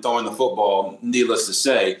confident throwing the football, needless to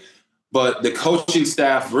say. But the coaching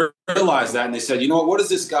staff realized that, and they said, you know what does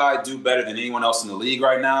this guy do better than anyone else in the league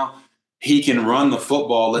right now? He can run the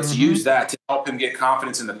football. Let's use that to help him get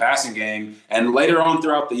confidence in the passing game. And later on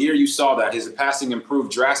throughout the year, you saw that his passing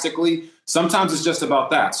improved drastically. Sometimes it's just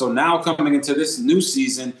about that. So now coming into this new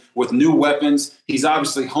season with new weapons, he's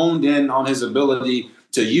obviously honed in on his ability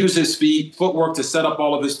to use his feet, footwork to set up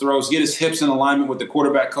all of his throws, get his hips in alignment with the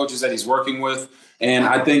quarterback coaches that he's working with. And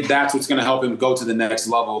I think that's what's going to help him go to the next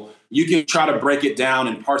level. You can try to break it down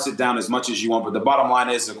and parse it down as much as you want, but the bottom line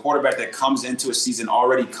is a quarterback that comes into a season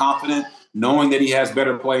already confident, knowing that he has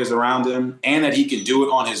better players around him and that he can do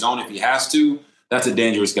it on his own if he has to, that's a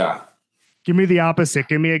dangerous guy. Give me the opposite.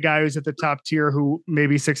 Give me a guy who's at the top tier who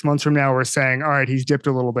maybe 6 months from now we're saying, all right, he's dipped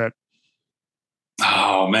a little bit.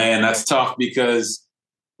 Oh, man, that's tough because,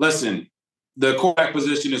 listen, the quarterback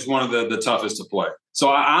position is one of the toughest to play. So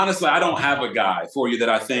honestly, I don't have a guy for you that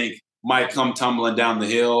I think might come tumbling down the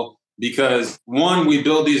hill because, one, we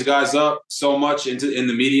build these guys up so much in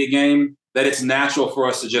the media game that it's natural for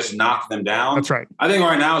us to just knock them down. That's right. I think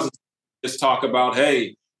right now is just talk about,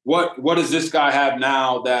 hey, what does this guy have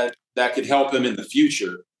now that could help him in the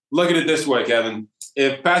future? Look at it this way, Kevin.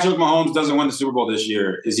 If Patrick Mahomes doesn't win the Super Bowl this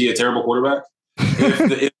year, is he a terrible quarterback?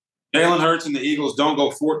 If Jalen Hurts and the Eagles don't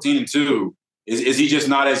go 14-2, is he just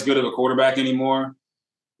not as good of a quarterback anymore?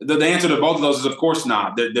 The answer to both of those is, of course,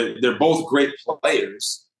 not. They're both great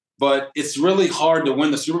players, but it's really hard to win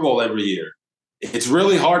the Super Bowl every year. It's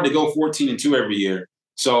really hard to go 14-2 every year.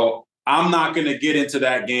 So I'm not going to get into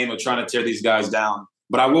that game of trying to tear these guys down,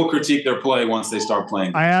 but I will critique their play once they start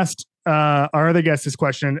playing. I asked our other guest this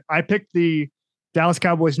question. I picked the Dallas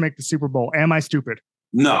Cowboys to make the Super Bowl. Am I stupid?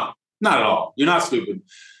 No, not at all. You're not stupid.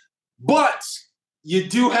 But you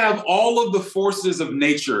do have all of the forces of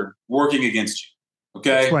nature working against you.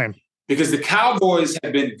 Okay? Explain. Because the Cowboys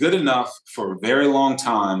have been good enough for a very long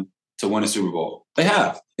time to win a Super Bowl. They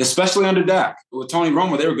have, especially under Dak. With Tony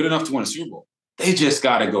Romo, they were good enough to win a Super Bowl. They just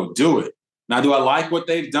got to go do it. Now, do I like what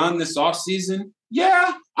they've done this offseason?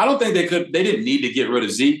 Yeah. I don't think they could. They didn't need to get rid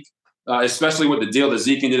of Zeke, especially with the deal that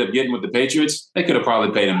Zeke ended up getting with the Patriots. They could have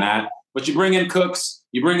probably paid him that. But you bring in Cooks,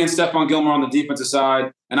 you bring in Stephon Gilmore on the defensive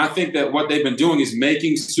side, and I think that what they've been doing is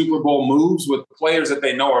making Super Bowl moves with players that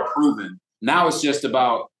they know are proven. Now it's just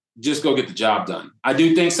about just go get the job done. I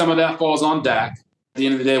do think some of that falls on Dak. At the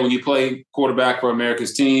end of the day, when you play quarterback for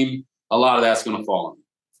America's team, a lot of that's going to fall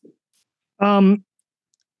on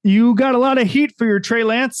you. You got a lot of heat for your Trey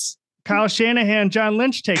Lance, Kyle Shanahan, John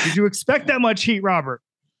Lynch take. Did you expect that much heat, Robert?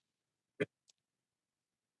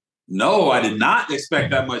 No, I did not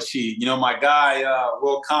expect that much heat. You know, my guy,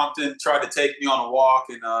 Will Compton, tried to take me on a walk,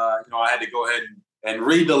 and, I had to go ahead and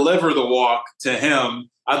re-deliver the walk to him.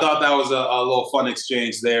 I thought that was a little fun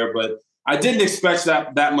exchange there, but I didn't expect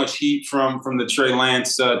that much heat from the Trey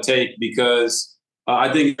Lance take because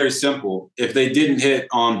I think it's very simple. If they didn't hit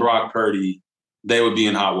on Brock Purdy, they would be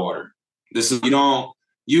in hot water.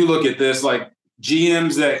 You look at this like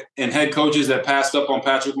GMs and head coaches that passed up on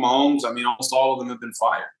Patrick Mahomes. I mean, almost all of them have been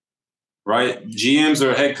fired, right? GMs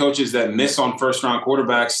or head coaches that miss on first-round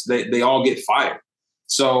quarterbacks, they all get fired.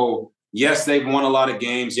 So, yes, they've won a lot of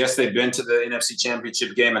games. Yes, they've been to the NFC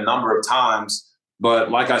Championship game a number of times.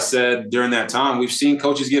 But like I said, during that time, we've seen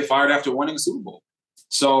coaches get fired after winning a Super Bowl.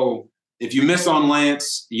 So if you miss on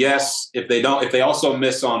Lance, yes. If they also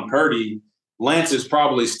miss on Purdy, Lance is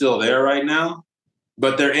probably still there right now.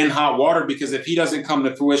 But they're in hot water because if he doesn't come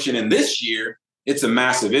to fruition in this year, it's a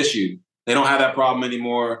massive issue. They don't have that problem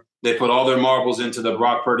anymore. They put all their marbles into the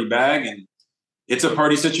Brock Purdy bag, and it's a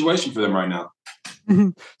Purdy situation for them right now.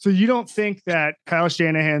 So you don't think that Kyle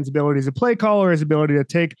Shanahan's ability as a play caller, his ability to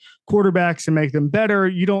take quarterbacks and make them better,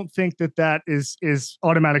 you don't think that is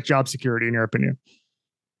automatic job security in your opinion?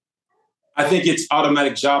 I think it's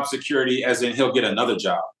automatic job security as in he'll get another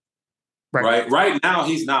job. Right. Right now,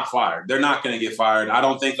 he's not fired. They're not going to get fired. I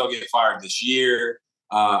don't think they'll get fired this year.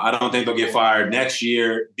 I don't think they'll get fired next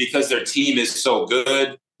year because their team is so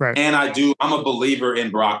good. Right. And I'm a believer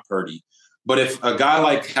in Brock Purdy. But if a guy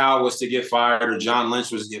like Cal was to get fired or John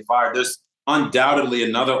Lynch was to get fired, there's undoubtedly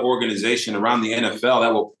another organization around the NFL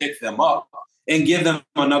that will pick them up and give them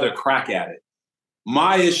another crack at it.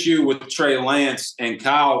 My issue with Trey Lance and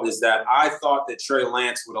Kyle is that I thought that Trey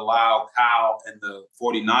Lance would allow Kyle and the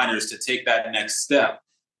 49ers to take that next step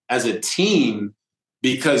as a team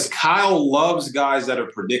because Kyle loves guys that are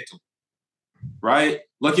predictable, right?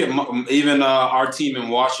 Look at even our team in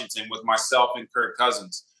Washington with myself and Kirk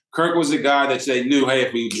Cousins. Kirk was a guy that they knew, hey,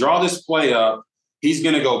 if we draw this play up, he's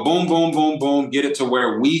going to go boom, boom, boom, boom, get it to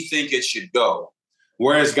where we think it should go.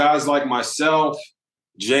 Whereas guys like myself,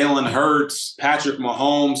 Jalen Hurts, Patrick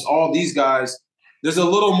Mahomes, all these guys, there's a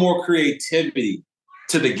little more creativity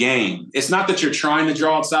to the game. It's not that you're trying to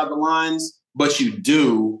draw outside the lines, but you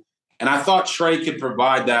do. And I thought Trey could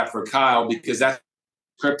provide that for Kyle because that's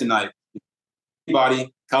kryptonite.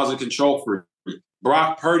 Anybody, Kyle's a control freak.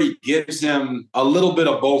 Brock Purdy gives him a little bit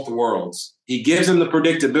of both worlds. He gives him the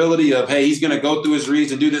predictability of, hey, he's going to go through his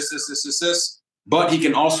reads and do this, but he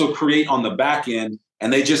can also create on the back end.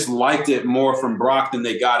 And they just liked it more from Brock than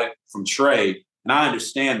they got it from Trey. And I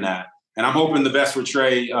understand that. And I'm hoping the best for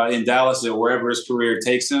Trey in Dallas or wherever his career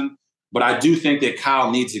takes him. But I do think that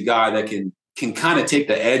Kyle needs a guy that can kind of take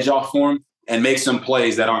the edge off for him and make some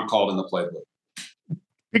plays that aren't called in the playbook.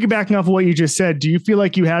 Piggybacking off of what you just said, do you feel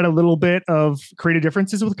like you had a little bit of creative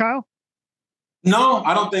differences with Kyle? No,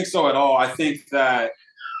 I don't think so at all. I think that,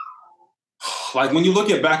 like, when you look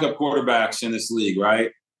at backup quarterbacks in this league,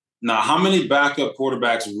 right? Now, how many backup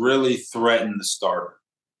quarterbacks really threaten the starter?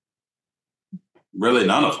 Really,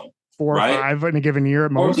 none of them. 4 or 5 in a given year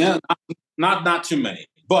at most? Yeah, not too many.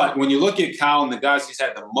 But when you look at Kyle and the guys he's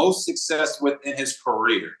had the most success with in his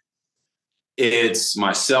career, it's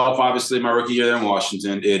myself, obviously, my rookie year there in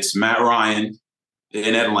Washington. It's Matt Ryan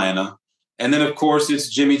in Atlanta. And then, of course, it's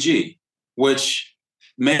Jimmy G, which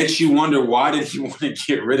makes you wonder, why did he want to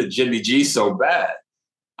get rid of Jimmy G so bad?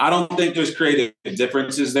 I don't think there's creative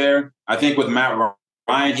differences there. I think with Matt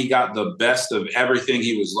Ryan, he got the best of everything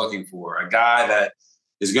he was looking for. A guy that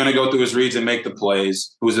is going to go through his reads and make the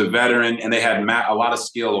plays, who's a veteran, and they had a lot of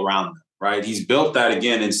skill around them, right? He's built that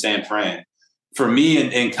again in San Fran. For me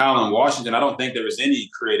and Kyle in Washington, I don't think there was any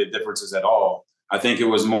creative differences at all. I think it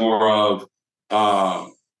was more of, how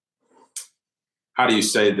do you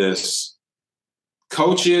say this?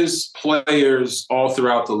 Coaches, players all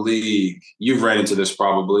throughout the league, you've read into this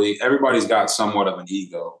probably, everybody's got somewhat of an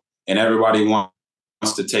ego, and everybody wants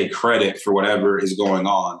to take credit for whatever is going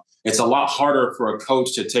on. It's a lot harder for a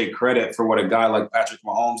coach to take credit for what a guy like Patrick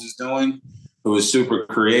Mahomes is doing, who is super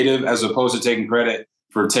creative, as opposed to taking credit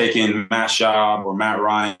for taking Matt Schaub or Matt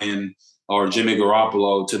Ryan or Jimmy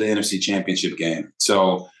Garoppolo to the NFC Championship game.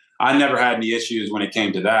 So I never had any issues when it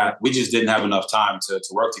came to that. We just didn't have enough time to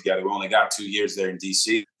work together. We only got 2 years there in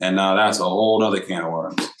D.C., and that's a whole other can of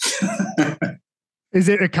worms. Is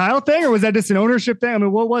it a Kyle thing, or was that just an ownership thing? I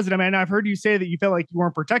mean, what was it? I mean, I've heard you say that you felt like you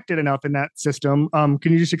weren't protected enough in that system.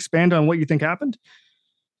 Can you just expand on what you think happened?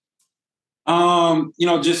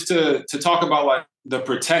 Just to talk about like the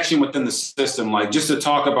protection within the system, like just to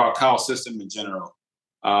talk about Kyle's system in general,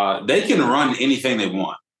 they can run anything they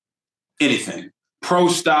want, anything. Pro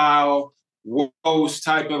style, Woes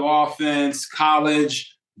type of offense,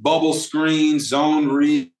 college, bubble screen, zone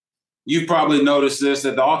read. You probably noticed this,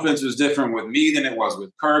 that the offense was different with me than it was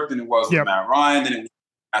with Kirk, than it was with Matt Ryan, than it was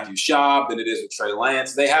with Matthew Schaub, than it is with Trey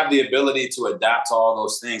Lance. They have the ability to adapt to all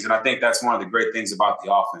those things, and I think that's one of the great things about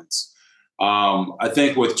the offense. I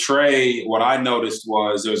think with Trey, what I noticed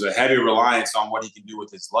was there was a heavy reliance on what he can do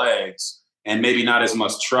with his legs and maybe not as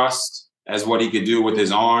much trust as what he could do with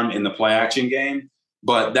his arm in the play action game.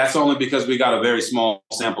 But that's only because we got a very small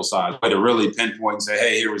sample size to really pinpoint and say,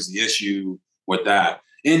 hey, here was the issue with that.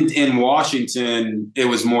 In Washington, it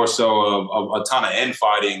was more so of a ton of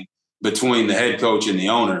infighting between the head coach and the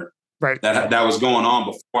owner. Right. That was going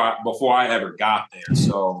on before I ever got there.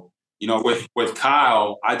 So, with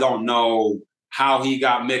Kyle, I don't know how he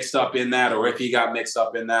got mixed up in that or if he got mixed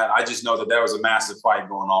up in that. I just know that there was a massive fight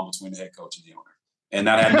going on between the head coach and the owner. And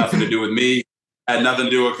that had nothing to do with me, had nothing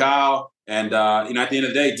to do with Kyle. And, at the end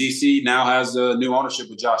of the day, DC now has a new ownership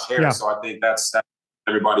with Josh Harris. Yeah. So I think that's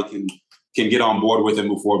everybody can get on board with and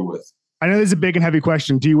move forward with. I know this is a big and heavy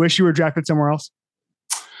question. Do you wish you were drafted somewhere else?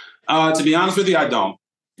 To be honest with you, I don't.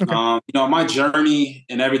 Okay. My journey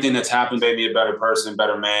and everything that's happened made me a better person,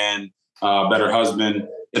 better man, better husband.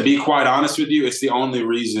 To be quite honest with you, it's the only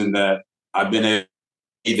reason that I've been able to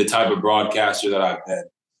be the type of broadcaster that I've been.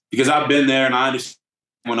 Because I've been there, and I understand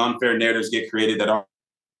when unfair narratives get created that aren't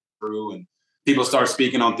true, and people start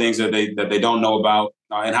speaking on things that they don't know about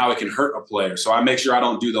and how it can hurt a player. So I make sure I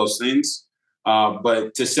don't do those things.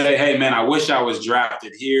 But to say, hey, man, I wish I was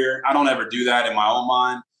drafted here, I don't ever do that in my own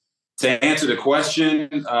mind. To answer the question,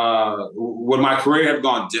 would my career have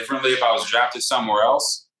gone differently if I was drafted somewhere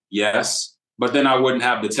else? Yes. But then I wouldn't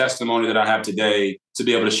have the testimony that I have today to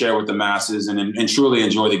be able to share with the masses and truly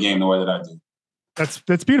enjoy the game the way that I do.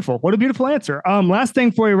 That's beautiful. What a beautiful answer. Last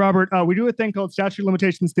thing for you, Robert. We do a thing called Statute of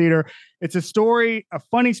Limitations Theater. It's a story, a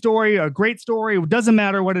funny story, a great story. It doesn't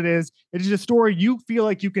matter what it is. It is a story you feel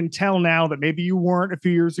like you can tell now that maybe you weren't a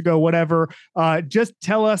few years ago, whatever. Just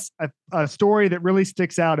tell us a story that really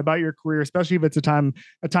sticks out about your career, especially if it's a time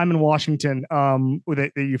in Washington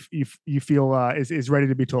that you feel is ready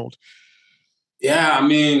to be told. Yeah, I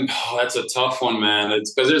mean, that's a tough one, man.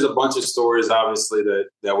 It's because there's a bunch of stories, obviously,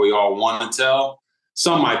 that we all want to tell.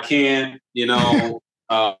 Some I can't,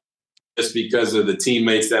 just because of the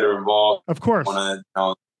teammates that are involved. Of course. I want to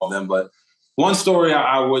tell them. But one story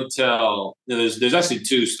I would tell, there's actually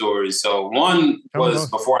two stories. So one was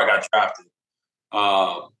before I got drafted.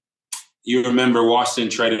 You remember Washington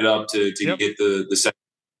traded up to get the second.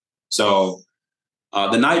 So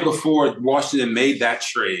the night before Washington made that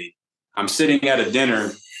trade, I'm sitting at a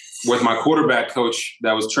dinner with my quarterback coach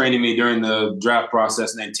that was training me during the draft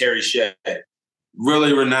process named Terry Shedd.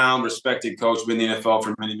 Really renowned, respected coach, been in the NFL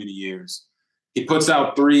for many, many years. He puts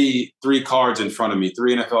out three cards in front of me,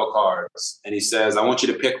 3 NFL cards. And he says, I want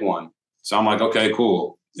you to pick one. So I'm like, okay,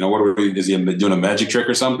 cool. Is he doing a magic trick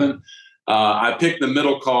or something? I picked the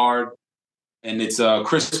middle card, and it's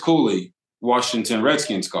Chris Cooley, Washington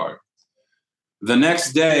Redskins card. The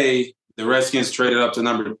next day, the Redskins traded up to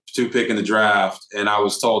number 2 pick in the draft, and I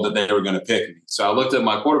was told that they were going to pick me. So I looked at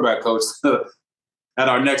my quarterback coach at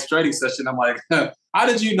our next trading session. I'm like, how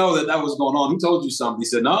did you know that was going on? Who told you something? He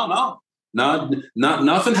said, no,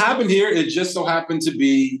 nothing happened here. It just so happened to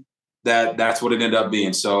be that's what it ended up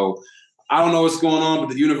being. So I don't know what's going on, but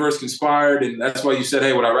the universe conspired. And that's why you said,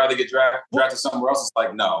 hey, would I rather get drafted somewhere else? It's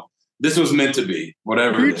like, no, this was meant to be,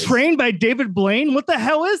 whatever. Were you trained by David Blaine? What the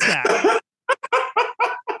hell is that?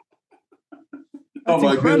 Oh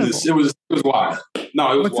my goodness. It was wild.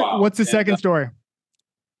 No, it was wild. What's the second story?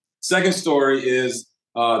 Second story is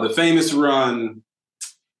the famous run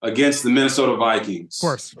against the Minnesota Vikings. Of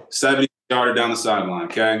course. 70-yarder down the sideline,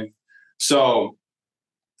 okay? So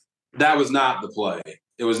that was not the play.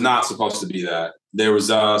 It was not supposed to be that. There was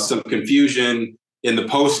some confusion in the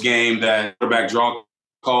post game that quarterback draw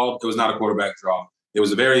called. It was not a quarterback draw. It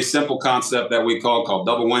was a very simple concept that we called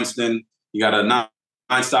double Winston. You got a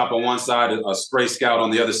nine stop on one side, a spray scout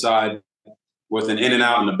on the other side with an in and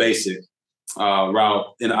out and a basic route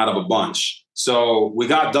out of a bunch. So we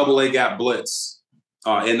got double A gap blitz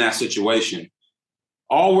in that situation.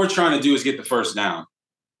 All we're trying to do is get the first down.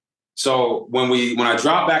 So when I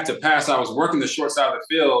dropped back to pass, I was working the short side of the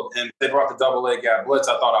field, and they brought the double A gap blitz.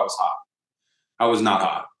 I thought I was hot. I was not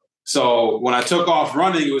hot. So when I took off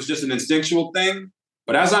running, it was just an instinctual thing.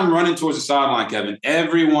 But as I'm running towards the sideline, Kevin,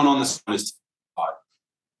 everyone on the sideline is hot.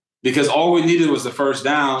 Because all we needed was the first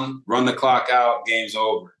down, run the clock out, game's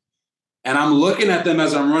over. And I'm looking at them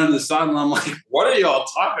as I'm running the sideline. I'm like, what are y'all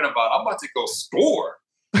talking about? I'm about to go score.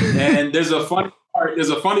 And there's a funny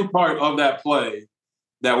part of that play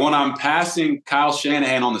that when I'm passing Kyle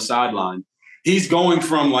Shanahan on the sideline, he's going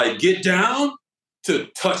from like get down to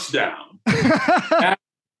touchdown.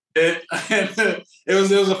 It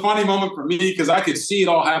was a funny moment for me because I could see it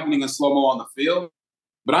all happening in slow-mo on the field,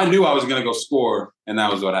 but I knew I was going to go score, and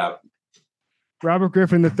that was what happened. Robert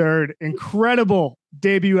Griffin III, incredible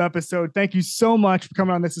debut episode. Thank you so much for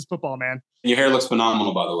coming on This Is Football, man. Your hair looks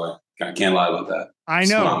phenomenal, by the way. I can't lie about that. I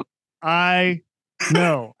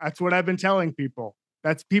know. That's what I've been telling people.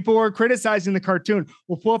 People are criticizing the cartoon.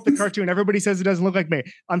 We'll pull up the cartoon. Everybody says it doesn't look like me.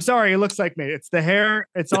 I'm sorry, it looks like me. It's the hair.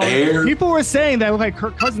 It's all. Hair. People were saying that I look like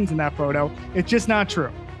Kirk Cousins in that photo. It's just not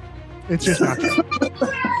true. It's just not true.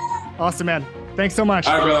 Awesome, man. Thanks so much.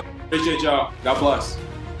 All right, brother. Appreciate y'all. God bless.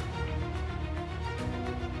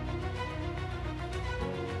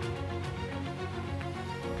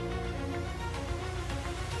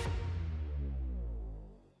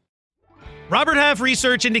 Robert Half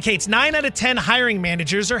research indicates 9 out of 10 hiring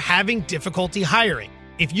managers are having difficulty hiring.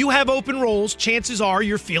 If you have open roles, chances are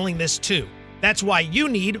you're feeling this too. That's why you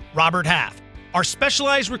need Robert Half. Our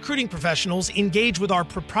specialized recruiting professionals engage with our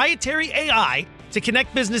proprietary AI to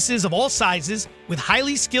connect businesses of all sizes with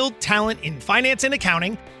highly skilled talent in finance and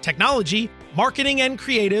accounting, technology, marketing and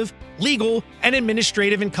creative, legal, and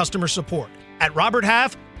administrative and customer support. At Robert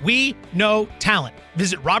Half, we know talent.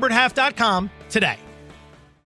 Visit roberthalf.com today.